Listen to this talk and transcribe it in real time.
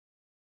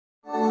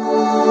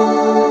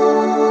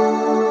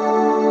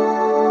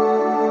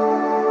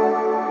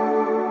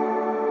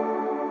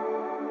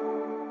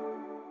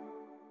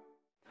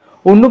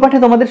অন্যপাঠে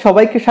তোমাদের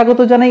সবাইকে স্বাগত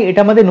জানাই। এটা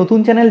আমাদের নতুন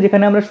চ্যানেল,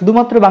 যেখানে আমরা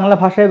শুধুমাত্র বাংলা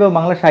ভাষা এবং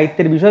বাংলা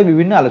সাহিত্যের বিষয়ে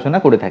বিভিন্ন আলোচনা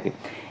করে থাকি।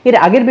 এর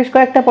আগের বেশ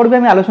কয়েকটা পর্বে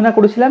আমি আলোচনা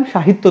করেছিলাম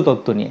সাহিত্য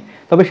তত্ত্ব নিয়ে,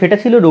 তবে সেটা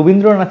ছিল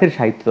রবীন্দ্রনাথের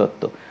সাহিত্য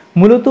তত্ত্ব।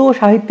 মূলত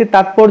সাহিত্যের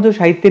তাৎপর্য,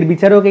 সাহিত্যের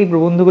বিচারক, এই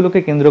প্রবন্ধগুলোকে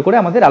কেন্দ্র করে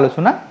আমাদের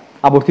আলোচনা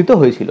আবর্তিত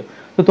হয়েছিল।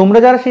 তো তোমরা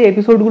যারা সেই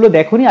এপিসোডগুলো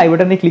দেখোনি, আই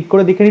বাটনে ক্লিক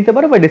করে দেখে নিতে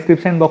পারো, বা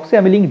ডিসক্রিপশন বক্সে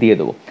আমি লিঙ্ক দিয়ে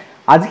দেবো।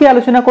 আজকে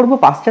আলোচনা করব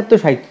পাশ্চাত্য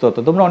সাহিত্য তত্ত্ব।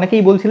 তোমরা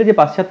অনেকেই বলছিলে যে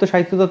পাশ্চাত্য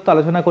সাহিত্য তত্ত্ব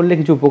আলোচনা করলে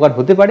কিছু উপকার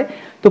হতে পারে।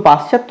 তো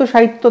পাশ্চাত্য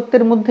সাহিত্য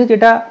তত্ত্বের মধ্যে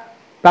যেটা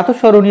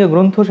প্রাতঃস্মরণীয়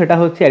গ্রন্থ সেটা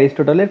হচ্ছে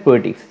অ্যারিস্টটলের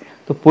পোয়েটিক্স।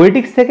 তো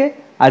পোয়েটিক্স থেকে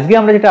আজকে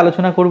আমরা যেটা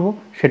আলোচনা করব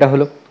সেটা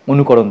হলো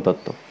অনুকরণ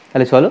তত্ত্ব।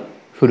 তাহলে চলো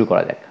শুরু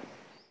করা যাক।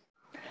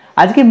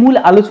 আজকে মূল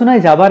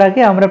আলোচনায় যাবার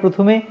আগে আমরা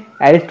প্রথমে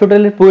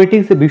অ্যারিস্টটলের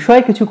পোয়েটিক্স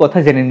বিষয়ে কিছু কথা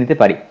জেনে নিতে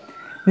পারি।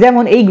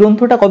 যেমন এই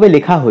গ্রন্থটা কবে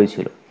লেখা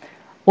হয়েছিল।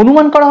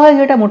 অনুমান করা হয়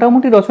যে এটা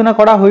মোটামুটি রচনা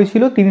করা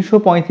হয়েছিল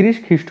 335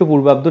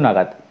 খ্রিস্টপূর্বাব্দ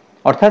নাগাদ,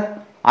 অর্থাৎ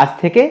আজ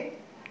থেকে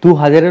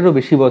 2000-এরও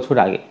বেশি বছর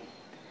আগে।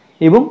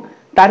 এবং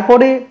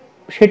তারপরে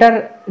সেটার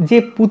যে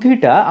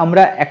পুঁথিটা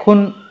আমরা এখন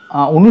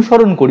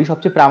অনুসরণ করি,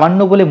 সবচেয়ে প্রামাণ্য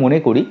বলে মনে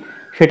করি,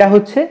 সেটা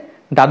হচ্ছে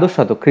দ্বাদশ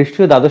শতক,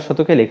 খ্রিস্টীয় দ্বাদশ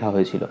শতকে লেখা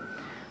হয়েছিল।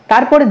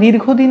 তারপরে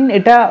দীর্ঘদিন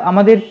এটা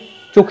আমাদের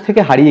চোখ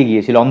থেকে হারিয়ে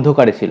গিয়েছিল,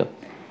 অন্ধকারে ছিল।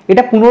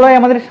 এটা পুনরায়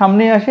আমাদের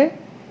সামনে আসে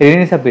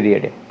রেনেসাঁ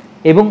পিরিয়ডে,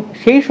 এবং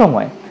সেই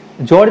সময়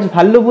জর্জ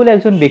ভাল্লো বলে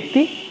একজন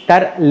ব্যক্তি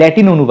তার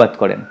ল্যাটিন অনুবাদ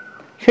করেন।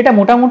 সেটা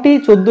মোটামুটি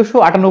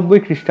 1498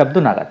 খ্রিস্টাব্দ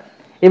নাগাদ,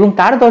 এবং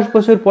তার 10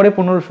 বছর পরে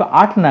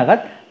 1508 নাগাদ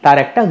তার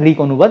একটা গ্রিক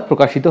অনুবাদ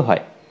প্রকাশিত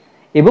হয়।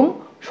 এবং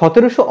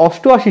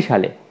 1788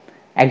 সালে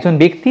একজন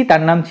ব্যক্তি,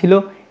 তার নাম ছিল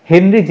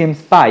হেনরি জেমস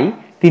পাই,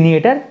 তিনি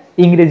এটার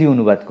ইংরেজি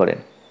অনুবাদ করেন।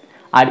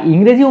 আর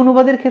ইংরেজি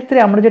অনুবাদের ক্ষেত্রে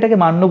আমরা যেটাকে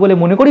মান্য বলে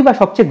মনে করি, বা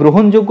সবচেয়ে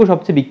গ্রহণযোগ্য,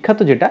 সবচেয়ে বিখ্যাত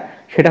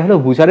সেটা হলো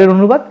বুচারের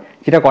অনুবাদ,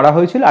 যেটা করা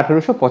হয়েছিল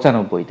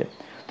 1895-তে।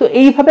 তো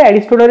এইভাবে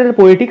অ্যারিস্টটলের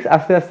পোয়েটিক্স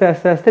আস্তে আস্তে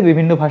আস্তে আস্তে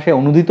বিভিন্ন ভাষায়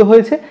অনুদিত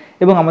হয়েছে,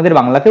 এবং আমাদের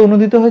বাংলাতে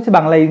অনুদিত হয়েছে।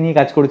 বাংলায় নিয়ে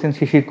কাজ করেছেন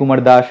শিশির কুমার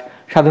দাস,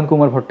 সাধন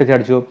কুমার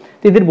ভট্টাচার্য।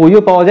 তো এদের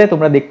বইও পাওয়া যায়,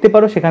 তোমরা দেখতে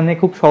পারো, সেখানে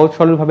খুব সহজ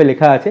সরলভাবে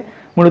লেখা আছে।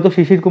 মূলত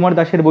শিশির কুমার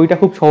দাসের বইটা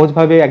খুব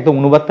সহজভাবে একদম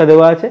অনুবাদটা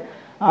দেওয়া আছে।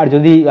 আর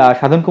যদি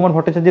সাধন কুমার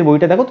ভট্টাচার্যের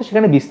বইটা দেখো, তো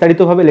সেখানে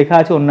বিস্তারিতভাবে লেখা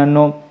আছে, অন্যান্য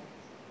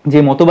যে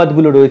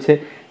মতবাদগুলো রয়েছে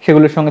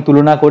সেগুলোর সঙ্গে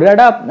তুলনা করে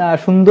একটা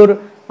সুন্দর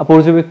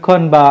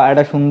পর্যবেক্ষণ বা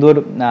একটা সুন্দর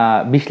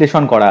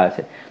বিশ্লেষণ করা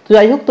আছে। তো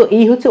যাই হোক, তো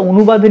এই হচ্ছে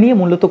অনুবাদ নিয়ে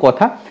মূলত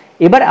কথা।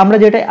 এবার আমরা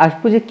যেটা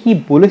আসবো, যে কি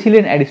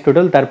বলেছিলেন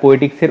অ্যারিস্টটল তার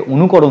পোয়েটিক্সের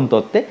অনুকরণ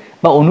তত্ত্বে,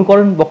 বা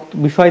অনুকরণ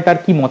বিষয়ে তার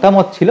কি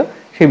মতামত ছিল,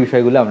 সেই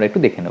বিষয়গুলো আমরা একটু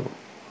দেখে নেব।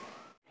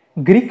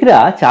 গ্রিকরা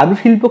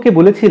চারুশিল্পকে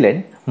বলেছিলেন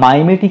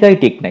মাইমেটিকাই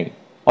টেকনাই,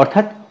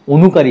 অর্থাৎ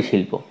অনুকারী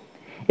শিল্প।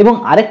 এবং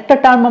আরেকটা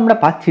টার্ম আমরা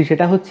পাচ্ছি,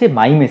 সেটা হচ্ছে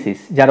মাইমেসিস,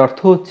 যার অর্থ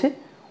হচ্ছে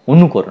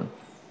অনুকরণ।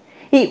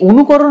 এই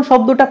অনুকরণ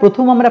শব্দটা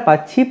প্রথম আমরা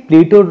পাচ্ছি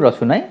প্লেটোর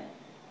রচনায়।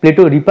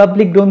 প্লেটো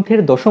রিপাবলিক গ্রন্থের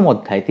 10ম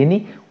অধ্যায় তিনি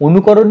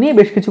অনুকরণ নিয়ে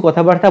বেশ কিছু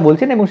কথাবার্তা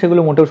বলছেন, এবং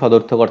সেগুলো মোটেও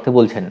সদর্থক অর্থে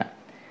বলছেন না।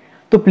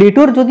 তো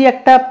প্লেটোর যদি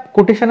একটা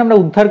কোটেশন আমরা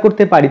উদ্ধার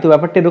করতে পারি, তো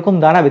ব্যাপারটা এরকম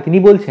দাঁড়াবে। তিনি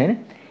বলছেন,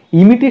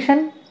 imitation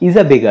is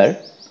a বেগার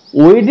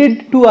ওয়েডেড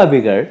to a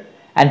বেগার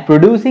and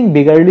producing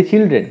বেগারলি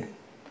children.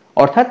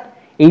 অর্থাৎ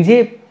এই যে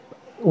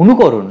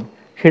অনুকরণ,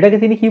 সেটাকে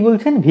তিনি কি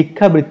বলছেন,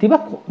 ভিক্ষাবৃত্তি বা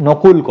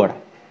নকল করা।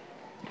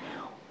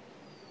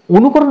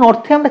 অনুকরণ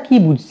অর্থে আমরা কি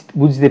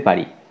বুঝতে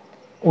পারি?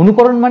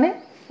 অনুকরণ মানে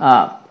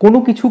কোনো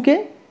কিছুকে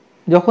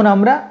যখন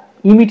আমরা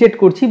ইমিটেট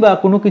করছি বা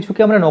কোনো কিছুকে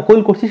আমরা নকল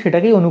করছি,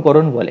 সেটাকেই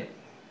অনুকরণ বলে।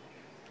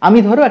 আমি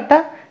ধরো একটা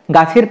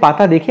গাছের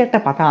পাতা দেখে একটা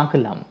পাতা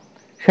আঁকলাম,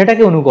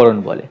 সেটাকে অনুকরণ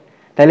বলে।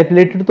 তাহলে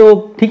প্লেটো তো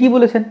ঠিকই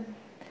বলেছেন।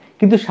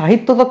 কিন্তু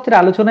সাহিত্য তত্ত্বের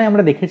আলোচনায়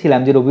আমরা দেখেছিলাম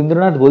যে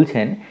রবীন্দ্রনাথ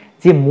বলছেন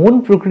যে মন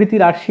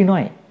প্রকৃতির আরশি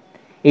নয়।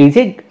 এই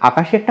যে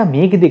আকাশে একটা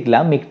মেঘ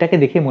দেখলাম, মেঘটাকে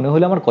দেখে মনে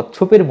হলো আমার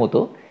কচ্ছপের মতো।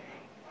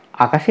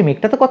 আকাশে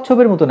মেঘটা তো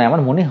কচ্ছপের মতো নয়,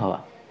 আমার মনে হওয়া।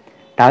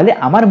 তাহলে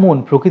আমার মন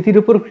প্রকৃতির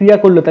উপর ক্রিয়া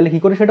করলো, তাহলে কি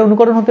করে সেটা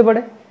অনুকরণ হতে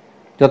পারে?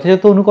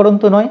 যথাযথ অনুকরণ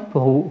তো নয়,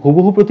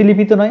 হুবহু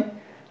প্রতিলিপি তো নয়,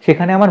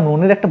 সেখানে আমার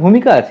মনের একটা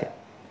ভূমিকা আছে।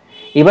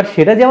 এবার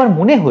সেটা যে আমার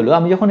মনে হলো,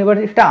 আমি যখন এবার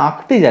সেটা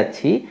আঁকতে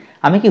যাচ্ছি,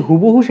 আমি কি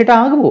হুবহু সেটা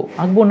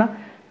আঁকবো না।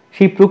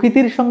 সেই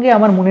প্রকৃতির সঙ্গে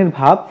আমার মনের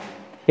ভাব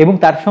এবং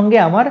তার সঙ্গে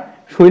আমার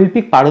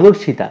শৈল্পিক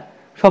পারদর্শিতা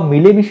সব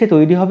মিলেমিশে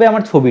তৈরি হবে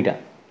আমার ছবিটা।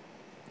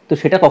 তো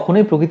সেটা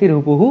কখনোই প্রকৃতির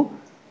হুবহু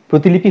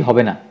প্রতিলিপি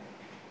হবে না।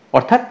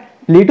 অর্থাৎ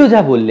প্লেটো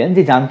যা বললেন,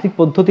 যে যান্ত্রিক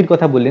পদ্ধতির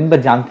কথা বললেন বা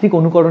যান্ত্রিক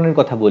অনুকরণের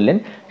কথা বললেন,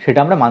 সেটা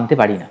আমরা মানতে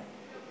পারি না।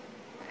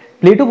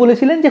 প্লেটো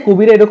বলেছিলেন যে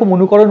কবিরা এরকম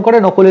অনুকরণ করে,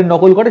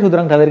 নকল করে,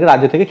 সুতরাং তাদেরকে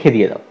রাজ্য থেকে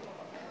খেদিয়ে দাও।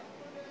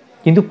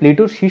 কিন্তু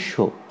প্লেটোর শিষ্য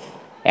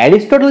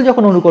অ্যারিস্টটল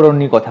যখন অনুকরণ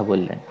নিয়ে কথা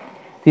বললেন,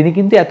 তিনি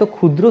কিন্তু এত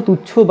ক্ষুদ্র,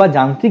 তুচ্ছ বা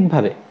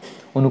যান্ত্রিকভাবে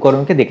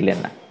অনুকরণকে দেখলেন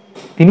না।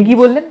 তিনি কি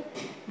বললেন?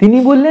 তিনি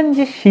বললেন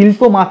যে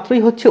শিল্প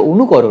মাত্রই হচ্ছে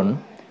অনুকরণ,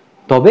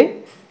 তবে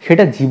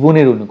সেটা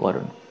জীবনের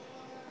অনুকরণ,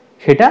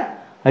 সেটা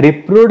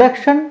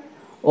রিপ্রোডাকশন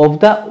অফ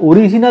দ্য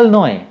অরিজিনাল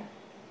নয়,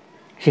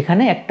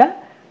 সেখানে একটা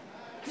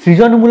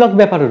সৃজনমূলক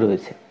ব্যাপারও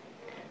রয়েছে।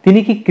 তিনি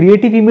কি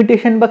ক্রিয়েটিভ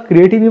ইমিটেশন বা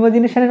ক্রিয়েটিভ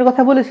ইমাজিনেশনের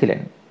কথা বলেছিলেন?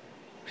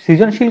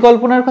 সৃজনশীল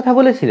কল্পনার কথা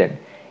বলেছিলেন?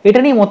 এটা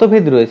নিয়ে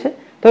মতভেদ রয়েছে।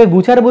 তবে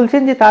বুচার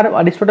বলছেন যে তার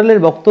অ্যারিস্টটলের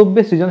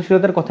বক্তব্যে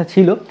সৃজনশীলতার কথা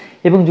ছিল,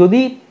 এবং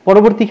যদি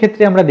পরবর্তী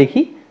ক্ষেত্রে আমরা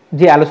দেখি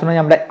যে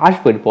আলোচনায় আমরা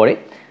আসবো এর পরে,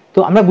 তো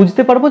আমরা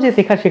বুঝতে পারবো যে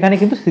সেখানে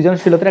কিন্তু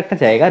সৃজনশীলতার একটা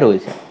জায়গা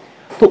রয়েছে।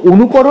 তো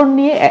অনুকরণ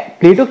নিয়ে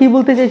প্লেটো কি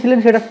বলতে চাইছিলেন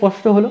সেটা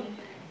স্পষ্ট হলো,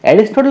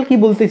 অ্যারিস্টটল কি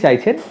বলতে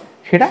চাইছেন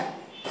সেটা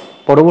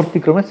পরবর্তী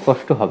ক্রমে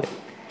স্পষ্ট হবে।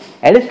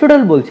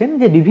 অ্যারিস্টটল বলছেন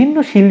যে বিভিন্ন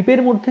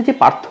শিল্পের মধ্যে যে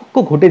পার্থক্য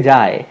ঘটে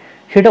যায়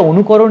সেটা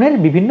অনুকরণের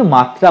বিভিন্ন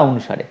মাত্রা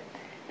অনুসারে।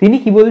 তিনি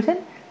কি বলছেন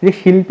যে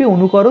শিল্পে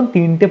অনুকরণ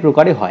তিনটে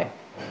প্রকারে হয়: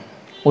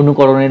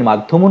 অনুকরণের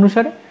মাধ্যম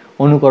অনুসারে,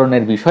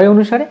 অনুকরণের বিষয়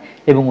অনুসারে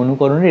এবং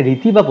অনুকরণের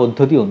রীতি বা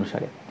পদ্ধতি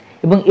অনুসারে।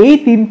 এবং এই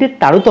তিনটের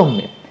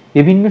তারতম্যে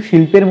বিভিন্ন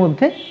শিল্পের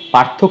মধ্যে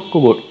পার্থক্য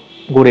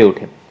গড়ে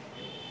ওঠে।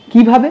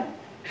 কিভাবে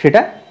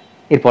সেটা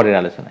এর পরের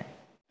আলোচনায়।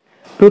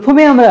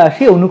 প্রথমে আমরা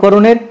আসি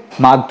অনুকরণের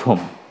মাধ্যম।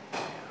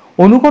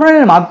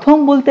 অনুকরণের মাধ্যম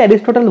বলতে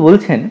অ্যারিস্টটল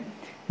বলছেন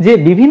যে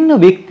বিভিন্ন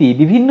ব্যক্তি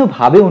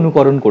বিভিন্নভাবে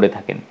অনুকরণ করে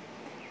থাকেন।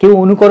 কেউ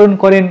অনুকরণ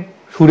করেন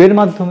সুরের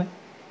মাধ্যমে,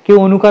 কেউ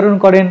অনুকরণ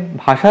করেন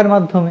ভাষার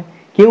মাধ্যমে,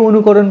 কেউ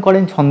অনুকরণ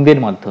করেন ছন্দের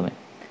মাধ্যমে।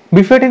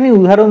 বিষয়টা তিনি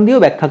উদাহরণ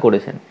দিয়েও ব্যাখ্যা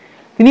করেছেন।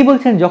 তিনি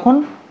বলছেন যখন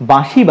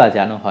বাঁশি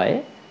বাজানো হয়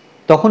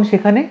তখন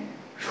সেখানে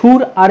সুর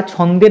আর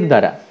ছন্দের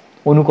দ্বারা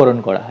অনুকরণ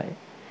করা হয়।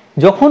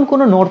 যখন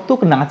কোনো নর্তক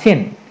নাচেন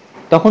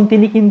তখন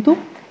তিনি কিন্তু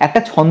একটা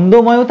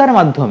ছন্দময়তার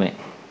মাধ্যমে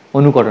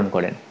অনুকরণ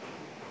করেন।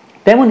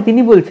 তেমন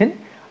তিনি বলছেন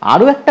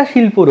আরও একটা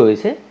শিল্প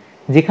রয়েছে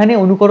যেখানে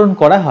অনুকরণ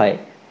করা হয়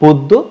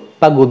পদ্য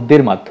বা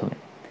গদ্যের মাধ্যমে।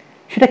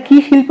 সেটা কি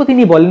শিল্প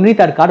তিনি বলেননি,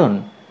 তার কারণ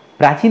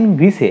প্রাচীন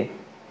গ্রিসে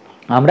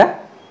আমরা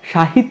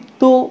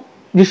সাহিত্য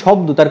যে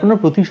শব্দ তার কোনো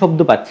প্রতিশব্দ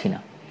পাচ্ছি না।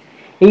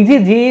 এই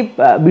যে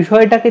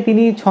বিষয়টাকে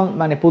তিনি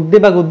মানে পদ্যে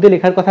বা গদ্যে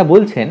লেখার কথা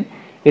বলছেন,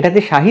 এটা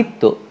যে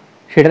সাহিত্য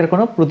সেটার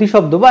কোনো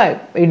প্রতিশব্দ বা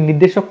এই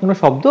নির্দেশক কোনো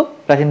শব্দ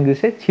প্রাচীন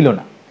গ্রিসে ছিল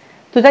না।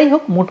 তো যাই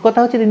হোক, মোট কথা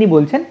হচ্ছে তিনি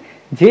বলছেন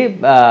যে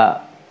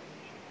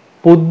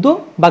পদ্য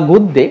বা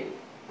গদ্যে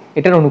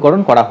এটার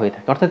অনুকরণ করা হয়ে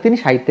থাকে, অর্থাৎ তিনি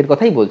সাহিত্যের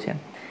কথাই বলছেন।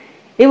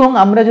 এবং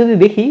আমরা যদি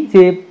দেখি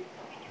যে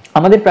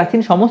আমাদের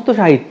প্রাচীন সমস্ত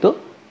সাহিত্য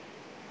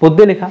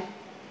পদ্যে লেখা,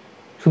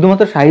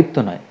 শুধুমাত্র সাহিত্য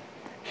নয়,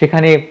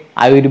 সেখানে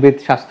আয়ুর্বেদ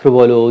শাস্ত্র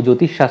বলো,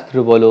 জ্যোতিষশাস্ত্র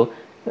বলো,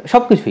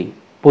 সব কিছুই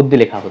পদ্যে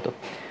লেখা হতো।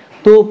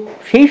 তো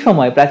সেই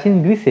সময় প্রাচীন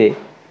গ্রিসে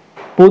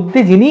পদ্যে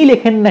যিনিই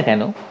লেখেন না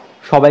কেন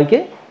সবাইকে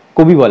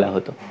কবি বলা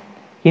হতো।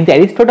 কিন্তু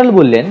অ্যারিস্টটল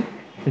বললেন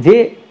যে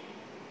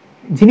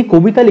যিনি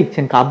কবিতা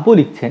লিখছেন, কাব্য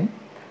লিখছেন,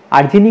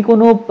 আর যিনি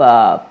কোনো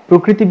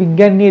প্রকৃতি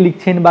বিজ্ঞান নিয়ে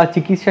লিখছেন বা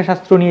চিকিৎসা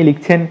শাস্ত্র নিয়ে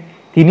লিখছেন,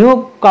 তিনিও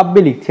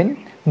কাব্যে লিখছেন,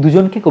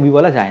 দুজনকে কবি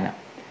বলা যায় না।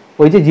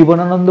 ওই যে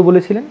জীবনানন্দ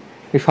বলেছিলেন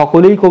যে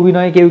সকলেই কবি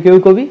নয়, কেউ কেউ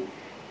কবি,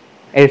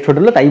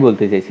 অ্যারিস্টটলও তাই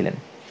বলতে চেয়েছিলেন।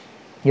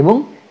 এবং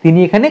তিনি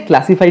এখানে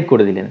ক্লাসিফাইড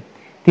করে দিলেন।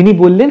 তিনি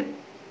বললেন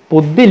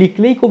পদ্যে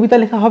লিখলেই কবিতা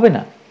লেখা হবে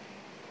না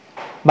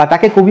বা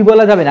তাকে কবি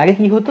বলা যাবে না। আগে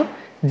কি হতো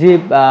যে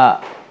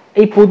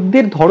এই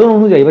পদ্যের ধরন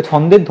অনুযায়ী বা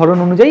ছন্দের ধরন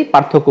অনুযায়ী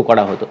পার্থক্য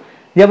করা হতো।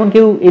 যেমন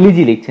কেউ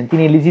এলিজি লিখছেন,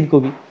 তিনি এলিজির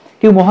কবি,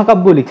 কেউ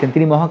মহাকাব্য লিখছেন,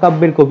 তিনি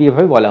মহাকাব্যের কবি,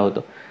 এভাবে বলা হতো।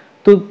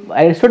 তো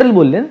অ্যারিস্টটল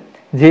বললেন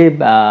যে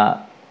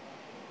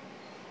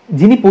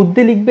যিনি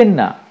পদ্যে লিখবেন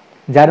না,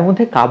 যার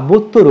মধ্যে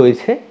কাব্যত্ব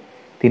রয়েছে,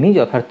 তিনি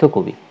যথার্থ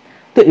কবি।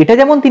 তো এটা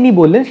যেমন তিনি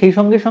বললেন, সেই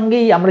সঙ্গে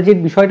সঙ্গেই আমরা যে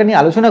বিষয়টা নিয়ে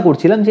আলোচনা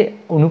করছিলাম যে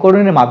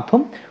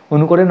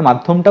অনুকরণের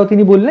মাধ্যমটাও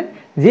তিনি বললেন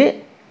যে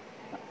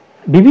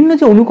বিভিন্ন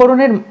যে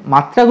অনুকরণের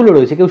মাত্রাগুলো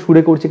রয়েছে, কেউ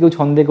সুরে করছে, কেউ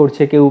ছন্দে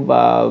করছে, কেউ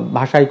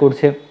ভাষায়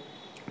করছে,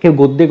 কেউ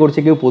গদ্যে করছে,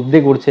 কেউ পদ্যে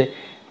করছে,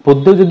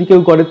 পদ্যেও যদি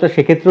কেউ করে তো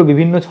সেক্ষেত্রেও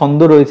বিভিন্ন ছন্দ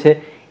রয়েছে।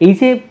 এই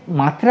যে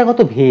মাত্রাগত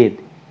ভেদ,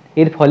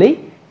 এর ফলেই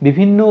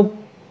বিভিন্ন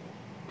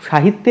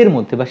সাহিত্যের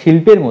মধ্যে বা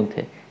শিল্পের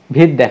মধ্যে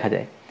ভেদ দেখা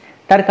যায়।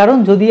 তার কারণ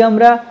যদি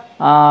আমরা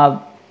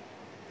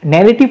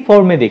ন্যারেটিভ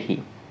ফর্মে দেখি,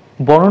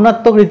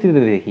 বর্ণনাত্মক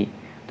রীতিতে দেখি,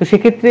 তো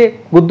সেক্ষেত্রে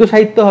গদ্য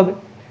সাহিত্য হবে।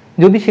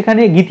 যদি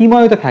সেখানে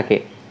গীতিময়তা থাকে,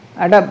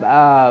 একটা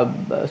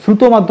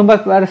শ্রুত মাধ্যম বা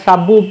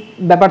শ্রাব্য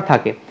ব্যাপার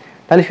থাকে,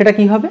 তাহলে সেটা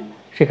কি হবে,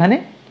 সেখানে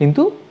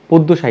কিন্তু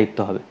পদ্য সাহিত্য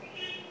হবে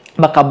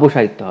বা কাব্য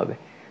সাহিত্য হবে।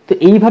 তো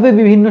এইভাবে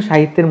বিভিন্ন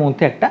সাহিত্যের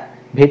মধ্যে একটা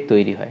ভেদ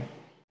তৈরি হয়।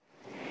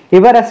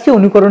 এবার আসছে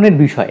অনুকরণের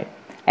বিষয়।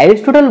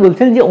 অ্যারিস্টটল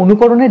বলছেন যে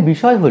অনুকরণের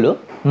বিষয় হলো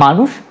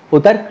মানুষ ও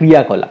তার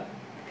ক্রিয়াকলাপ।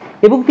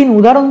 এবং তিনি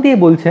উদাহরণ দিয়ে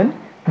বলছেন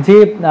যে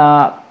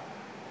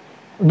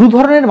দু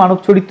ধরনের মানব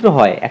চরিত্র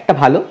হয়, একটা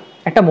ভালো,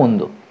 একটা মন্দ,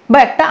 বা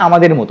একটা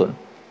আমাদের মতন।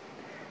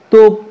 তো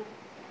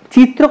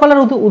চিত্রকলার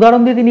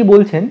উদাহরণ দিয়ে তিনি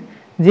বলছেন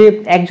যে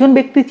একজন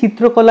ব্যক্তির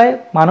চিত্রকলায়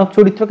মানব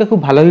চরিত্রকে খুব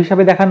ভালো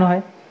হিসাবে দেখানো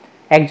হয়,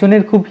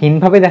 একজনের খুব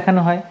হীনভাবে দেখানো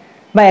হয়,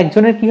 বা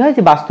একজনের কি হয়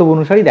যে বাস্তব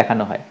অনুসারী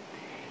দেখানো হয়।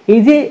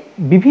 এই যে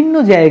বিভিন্ন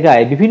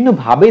জায়গায়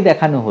বিভিন্নভাবে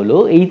দেখানো হলো,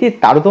 এই যে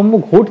তারতম্য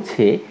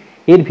ঘটছে,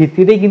 এর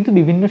ভিত্তিতেই কিন্তু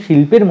বিভিন্ন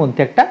শিল্পের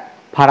মধ্যে একটা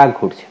ফারাক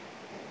ঘটছে।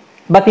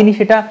 বা তিনি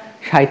সেটা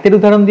সাহিত্যের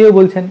উদাহরণ দিয়েও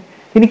বলছেন।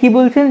 তিনি কি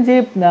বলছেন যে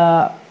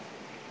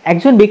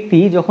একজন ব্যক্তি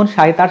যখন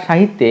তার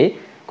সাহিত্যে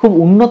খুব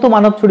উন্নত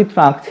মানব চরিত্র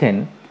আঁকছেন,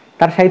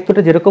 তার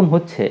সাহিত্যটা যেরকম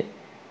হচ্ছে,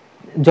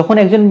 যখন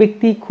একজন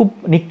ব্যক্তি খুব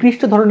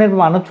নিকৃষ্ট ধরনের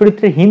মানব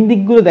চরিত্রের হীন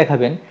দিকগুলো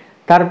দেখাবেন,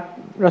 তার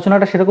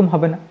রচনাটা সেরকম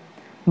হবে না।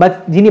 বা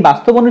যিনি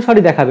বাস্তব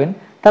অনুসারী দেখাবেন,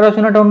 তার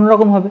রচনাটা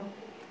অন্যরকম হবে।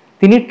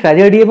 তিনি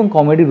ট্র্যাজেডি এবং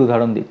কমেডির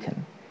উদাহরণ দিচ্ছেন।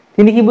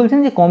 তিনি কি বলছেন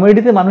যে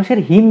কমেডিতে মানুষের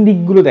হীন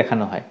দিকগুলো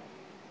দেখানো হয়,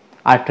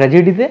 আর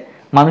ট্র্যাজেডিতে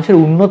মানুষের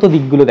উন্নত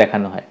দিকগুলো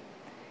দেখানো হয়,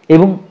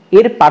 এবং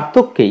এর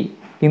পার্থক্যেই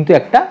কিন্তু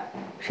একটা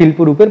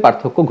শিল্পরূপের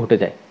পার্থক্য ঘটে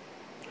যায়।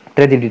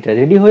 ট্র্যাজেডি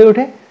ট্র্যাজেডি হয়ে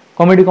ওঠে,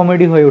 কমেডি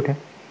কমেডি হয়ে ওঠে।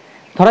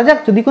 ধরা যাক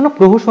যদি কোনো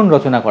প্রহসন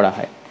রচনা করা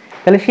হয়,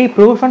 তাহলে সেই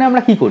প্রহসনে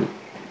আমরা কি করি,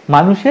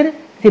 মানুষের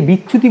যে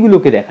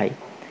বিচ্যুতিগুলোকে দেখাই।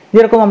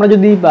 যেরকম আমরা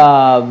যদি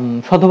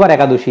শতবার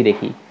একাদশী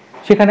দেখি,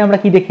 সেখানে আমরা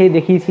কি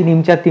দেখিয়েছি,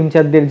 নিমচাঁদ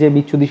তিমচাঁদদের যে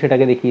বিচ্যুতি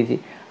সেটাকে দেখিয়েছি।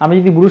 আমরা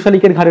যদি বুড়ো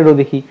শালিকের ঘাড়েরও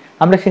দেখি,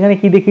 আমরা সেখানে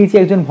কি দেখিয়েছি,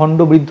 একজন ভণ্ড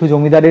বৃদ্ধ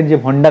জমিদারের যে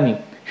ভণ্ডামি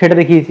সেটা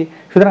দেখিয়েছি।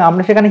 সুতরাং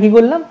আমরা সেখানে কি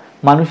করলাম,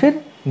 মানুষের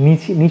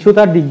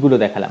নিচতার দিকগুলো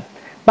দেখালাম।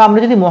 বা আমরা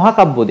যদি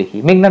মহাকাব্য দেখি,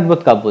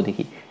 মেঘনাদবধ কাব্য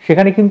দেখি,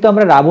 সেখানে কিন্তু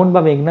আমরা রাবণ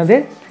বা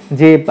মেঘনাদের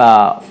যে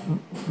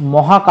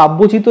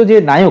মহাকাব্যচিত যে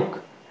নায়ক,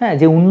 হ্যাঁ,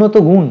 যে উন্নত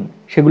গুণ,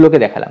 সেগুলোকে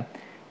দেখালাম।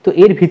 তো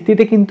এর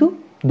ভিত্তিতে কিন্তু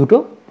দুটো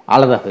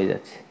আলাদা হয়ে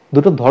যাচ্ছে,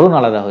 দুটো ধরন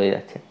আলাদা হয়ে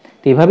যাচ্ছে।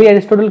 তো এইভাবেই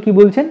অ্যারিস্টটল কি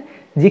বলছেন,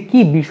 যে কি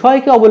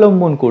বিষয়কে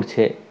অবলম্বন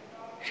করছে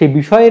সেই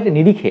বিষয়ের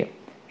নিরিখে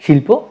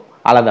শিল্প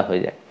আলাদা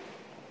হয়ে যায়।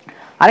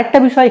 আরেকটা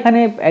বিষয় এখানে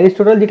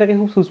অ্যারিস্টটল যেটাকে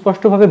খুব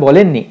সুস্পষ্টভাবে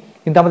বলেননি,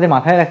 কিন্তু আমাদের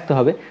মাথায় রাখতে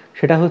হবে,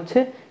 সেটা হচ্ছে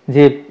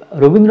যে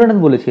রবীন্দ্রনাথ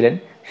বলেছিলেন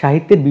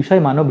সাহিত্যের বিষয়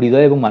মানব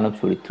হৃদয় এবং মানব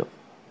চরিত্র।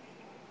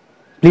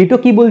 প্লেটো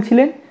কি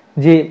বলছিলেন,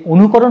 যে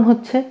অনুকরণ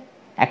হচ্ছে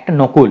একটা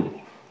নকল,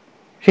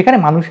 সেখানে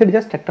মানুষের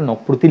জাস্ট একটা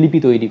প্রতিলিপি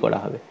তৈরি করা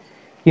হবে।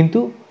 কিন্তু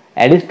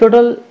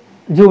অ্যারিস্টটল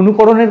যে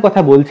অনুকরণের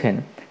কথা বলছেন,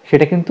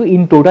 সেটা কিন্তু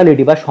ইন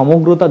টোটালিটি বা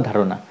সমগ্রতার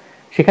ধারণা।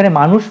 সেখানে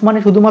মানুষ মানে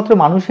শুধুমাত্র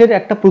মানুষের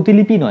একটা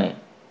প্রতিলিপি নয়,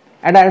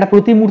 একটা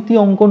প্রতিমূর্তি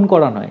অঙ্কন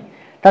করা নয়,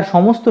 তার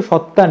সমস্ত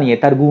সত্তা নিয়ে,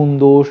 তার গুণ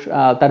দোষ,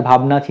 তার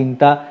ভাবনা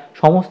চিন্তা,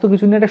 সমস্ত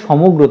কিছু নিয়ে একটা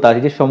সমগ্রতা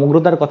আছে, যে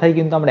সমগ্রতার কথাই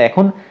কিন্তু আমরা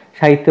এখন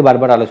সাহিত্যে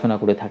বারবার আলোচনা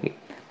করে থাকি।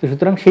 তো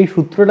সুতরাং সেই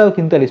সূত্রটাও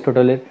কিন্তু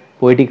অ্যারিস্টটলের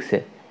পোয়েটিক্সে,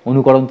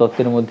 অনুকরণ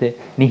তত্ত্বের মধ্যে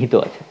নিহিত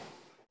আছে।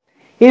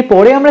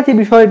 এরপরে আমরা যে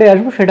বিষয়টায়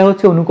আসবো, সেটা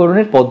হচ্ছে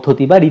অনুকরণের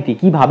পদ্ধতি বা রীতি,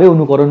 কিভাবে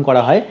অনুকরণ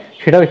করা হয়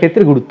সেটাও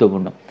এক্ষেত্রে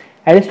গুরুত্বপূর্ণ।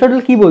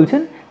 অ্যারিস্টটল কি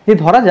বলছেন, যে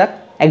ধরা যাক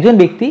একজন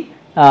ব্যক্তি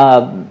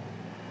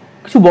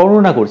কিছু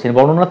বর্ণনা করছেন,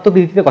 বর্ণনাত্মক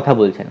রীতিতে কথা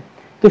বলছেন।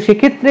 তো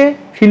সেক্ষেত্রে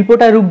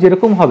শিল্পটার রূপ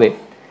যেরকম হবে,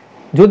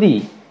 যদি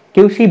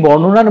কেউ সেই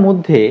বর্ণনার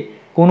মধ্যে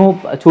কোনো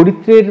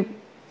চরিত্রের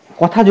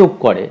কথা যোগ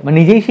করে বা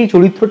নিজেই সেই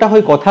চরিত্রটা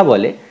হয়ে কথা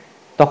বলে,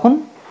 তখন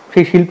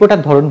সেই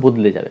শিল্পটার ধরন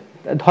বদলে যাবে।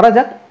 ধরা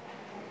যাক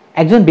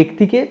একজন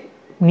ব্যক্তিকে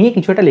নিয়ে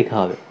কিছু একটা লেখা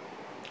হবে,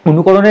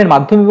 অনুকরণের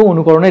মাধ্যম এবং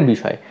অনুকরণের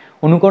বিষয়।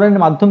 অনুকরণের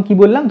মাধ্যম কি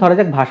বললাম, ধরা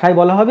যাক ভাষায়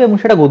বলা হবে এবং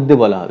সেটা গদ্যে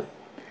বলা হবে।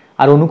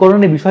 আর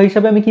অনুকরণের বিষয়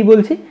হিসাবে আমি কি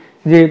বলছি,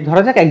 যে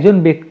ধরা যাক একজন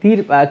ব্যক্তির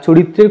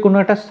চরিত্রের কোনো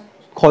একটা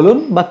স্খলন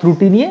বা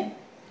ত্রুটি নিয়ে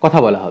কথা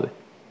বলা হবে।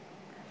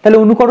 তাহলে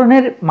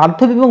অনুকরণের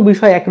মাধ্যম এবং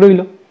বিষয় এক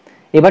রইল।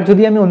 এবার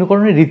যদি আমি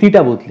অনুকরণের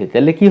রীতিটা বদলি,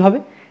 তাহলে কি হবে,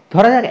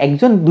 ধরা যাক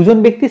দুজন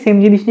ব্যক্তি সেম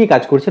জিনিস নিয়ে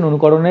কাজ করছেন,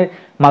 অনুকরণের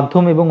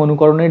মাধ্যম এবং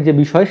অনুকরণের যে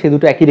বিষয় সে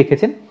দুটো একই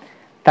রেখেছেন,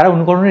 তারা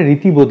অনুকরণের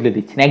রীতি বদলে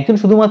দিচ্ছেন। একজন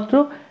শুধুমাত্র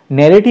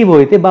ন্যারেটিভ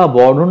হইতে বা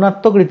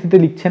বর্ণনাত্মক রীতিতে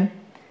লিখছেন,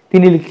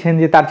 তিনি লিখছেন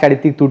যে তার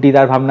চারিত্রিক ত্রুটি,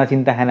 তার ভাবনা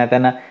চিন্তা, হ্যানা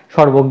ত্যানা,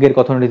 সর্বজ্ঞের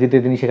কথন রীতিতে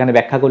তিনি সেখানে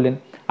ব্যাখ্যা করলেন।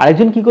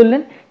 আরেকজন কি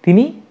করলেন,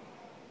 তিনি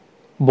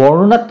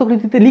বর্ণনাত্মক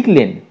রীতিতে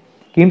লিখলেন,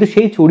 কিন্তু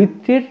সেই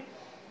চরিত্রের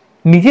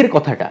নিজের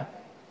কথাটা,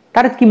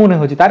 তার কি মনে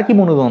হচ্ছে, তার কি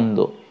মনোদ্বন্দ্ব,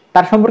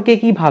 তার সম্পর্কে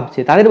কি ভাবছে,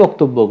 তাদের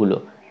বক্তব্যগুলো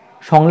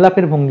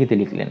সংলাপের ভঙ্গিতে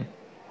লিখলেন।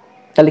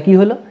 তাহলে কি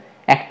হলো,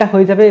 একটা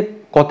হয়ে যাবে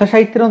কথা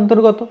সাহিত্যের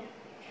অন্তর্গত,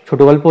 ছোট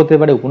গল্প হতে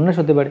পারে, উপন্যাস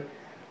হতে পারে,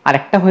 আর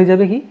একটা হয়ে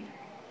যাবে কি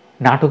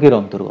নাটকের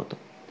অন্তর্গত।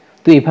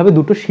 তো এইভাবে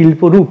দুটো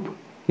শিল্পরূপ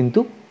কিন্তু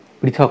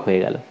পৃথক হয়ে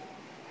গেল।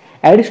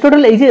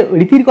 অ্যারিস্টটল এই যে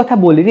রীতির কথা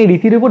বললেন, এই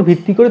রীতির উপর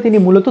ভিত্তি করে তিনি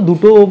মূলত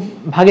দুটো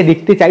ভাগে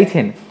দেখতে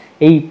চাইছেন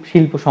এই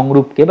শিল্প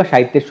সংরূপকে বা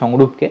সাহিত্যের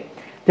সংরূপকে,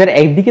 যার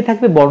একদিকে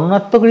থাকবে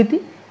বর্ণনাত্মক রীতি,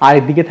 আর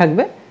একদিকে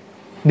থাকবে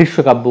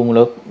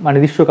দৃশ্যকাব্যমূলক, মানে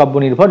দৃশ্যকাব্য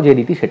নির্ভর যে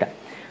রীতি সেটা।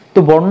 তো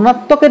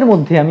বর্ণনাত্মকের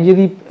মধ্যে আমি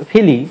যদি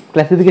ফেলি,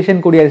 ক্লাসিফিকেশন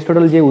করি,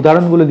 অ্যারিস্টটল যে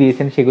উদাহরণগুলো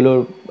দিয়েছেন সেগুলোর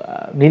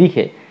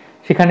নিরিখে,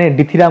 সেখানে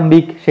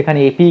ডিথিরাম্বিক, সেখানে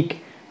এপিক,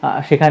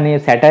 সেখানে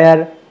স্যাটায়ার,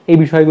 এই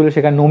বিষয়গুলো,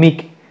 সেখানে নোমিক,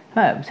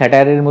 হ্যাঁ,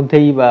 স্যাটায়ারের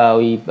মধ্যেই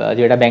ওই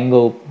যেটা ব্যঙ্গ,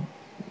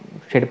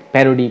 সেটা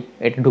প্যারোডি,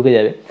 এটা ঢুকে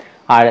যাবে।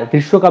 আর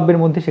দৃশ্যকাব্যের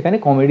মধ্যে সেখানে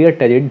কমেডি আর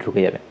ট্র্যাজেডি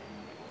ঢুকে যাবে।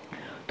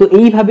 তো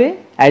এইভাবে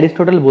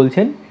অ্যারিস্টটল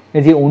বলছেন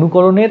যে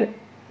অনুকরণের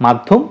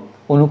মাধ্যম,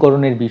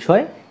 অনুকরণের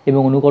বিষয়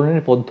এবং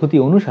অনুকরণের পদ্ধতি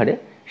অনুসারে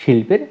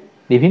শিল্পের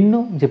বিভিন্ন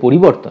যে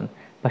পরিবর্তন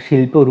বা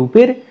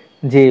শিল্পরূপের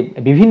যে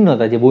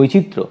বিভিন্নতা, যে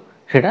বৈচিত্র্য,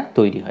 সেটা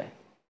তৈরি হয়।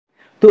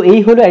 তো এই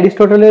হলো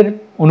অ্যারিস্টটলের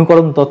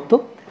অনুকরণ তত্ত্ব,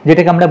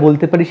 যেটাকে আমরা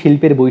বলতে পারি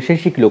শিল্পের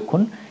বৈশেষিক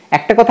লক্ষণ।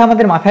 একটা কথা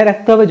আমাদের মাথায়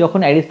রাখতে হবে, যখন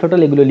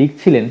অ্যারিস্টটল এগুলো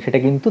লিখছিলেন সেটা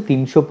কিন্তু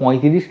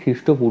 335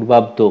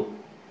 খ্রিস্টপূর্বাব্দ,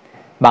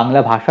 বাংলা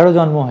ভাষারও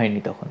জন্ম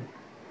হয়নি তখন।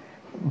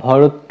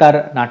 ভরত তার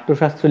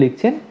নাট্যশাস্ত্র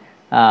লিখছেন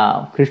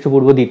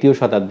খ্রিস্টপূর্ব 2য়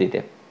শতাব্দীতে।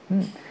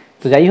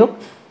 তো যাই হোক,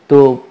 তো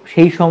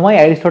সেই সময়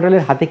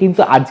অ্যারিস্টটলের হাতে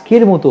কিন্তু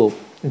আজকের মতো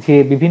যে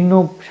বিভিন্ন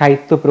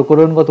সাহিত্য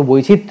প্রকরণগত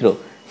বৈচিত্র্য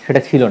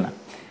সেটা ছিল না।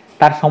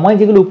 তার সময়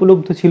যেগুলো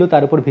উপলব্ধ ছিল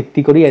তার উপর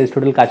ভিত্তি করেই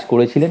অ্যারিস্টটল কাজ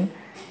করেছিলেন,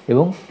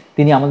 এবং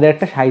তিনি আমাদের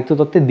একটা সাহিত্য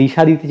তত্ত্বের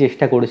দিশা দিতে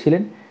চেষ্টা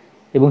করেছিলেন,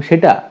 এবং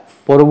সেটা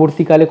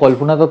পরবর্তীকালে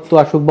কল্পনা তত্ত্ব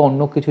আসুক বা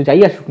অন্য কিছু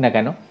যাই আসুক না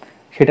কেন,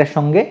 সেটার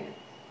সঙ্গে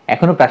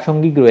এখনো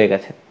প্রাসঙ্গিক রয়ে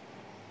গেছে।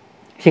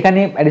 সেখানে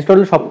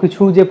অ্যারিস্টটল সব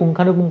কিছু যে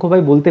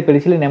পুঙ্খানুপুঙ্খভাবে বলতে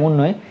পেরেছিলেন এমন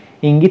নয়,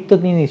 ইঙ্গিত তো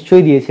তিনি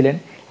নিশ্চয়ই দিয়েছিলেন,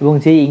 এবং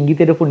যেই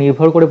ইঙ্গিতের উপর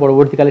নির্ভর করে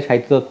পরবর্তীকালে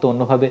সাহিত্যতত্ত্ব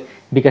অন্যভাবে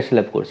বিকাশ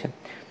লাভ করছে।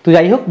 তো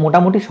যাই হোক,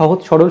 মোটামুটি সহজ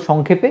সরল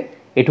সংক্ষেপে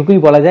এটুকুই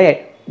বলা যায়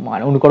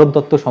মানে অনুকরণ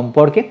তত্ত্ব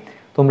সম্পর্কে।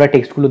 তোমরা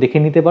টেক্সটগুলো দেখে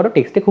নিতে পারো,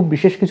 টেক্সটে খুব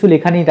বিশেষ কিছু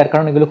লেখা নেই, তার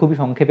কারণ এগুলো খুবই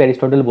সংক্ষেপে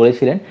অ্যারিস্টটল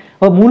বলেছিলেন,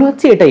 বা মূল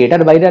হচ্ছে এটাই,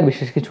 এটার বাইরে আর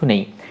বিশেষ কিছু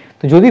নেই।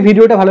 তো যদি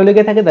ভিডিওটা ভালো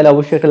লেগে থাকে তাহলে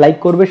অবশ্যই একটা লাইক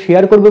করবে,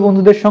 শেয়ার করবে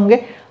বন্ধুদের সঙ্গে,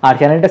 আর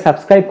চ্যানেলটা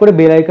সাবস্ক্রাইব করে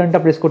বেল আইকনটা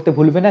প্রেস করতে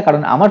ভুলবে না,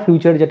 কারণ আমার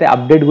ফিউচার যাতে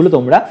আপডেটগুলো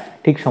তোমরা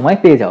ঠিক সময়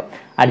পেয়ে যাও।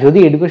 আর যদি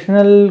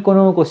এডুকেশনাল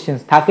কোনো কোশ্চেন্স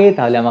থাকে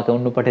তাহলে আমাকে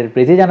অন্যপাঠের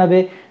পেজে জানাবে।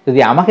 যদি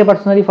আমাকে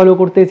পার্সোনালি ফলো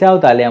করতে চাও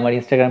তাহলে আমার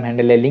ইনস্টাগ্রাম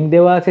হ্যান্ডেলের লিঙ্ক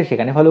দেওয়া আছে,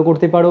 সেখানে ফলো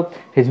করতে পারো,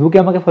 ফেসবুকে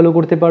আমাকে ফলো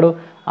করতে পারো।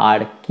 আর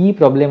কি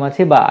প্রবলেম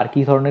আছে বা আর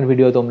কি ধরনের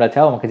ভিডিও তোমরা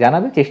চাও আমাকে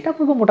জানাবে, চেষ্টা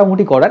করবো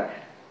মোটামুটি করার।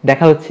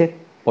 দেখা হচ্ছে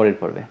পরের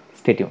পর্বে,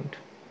 স্টে টিউনড।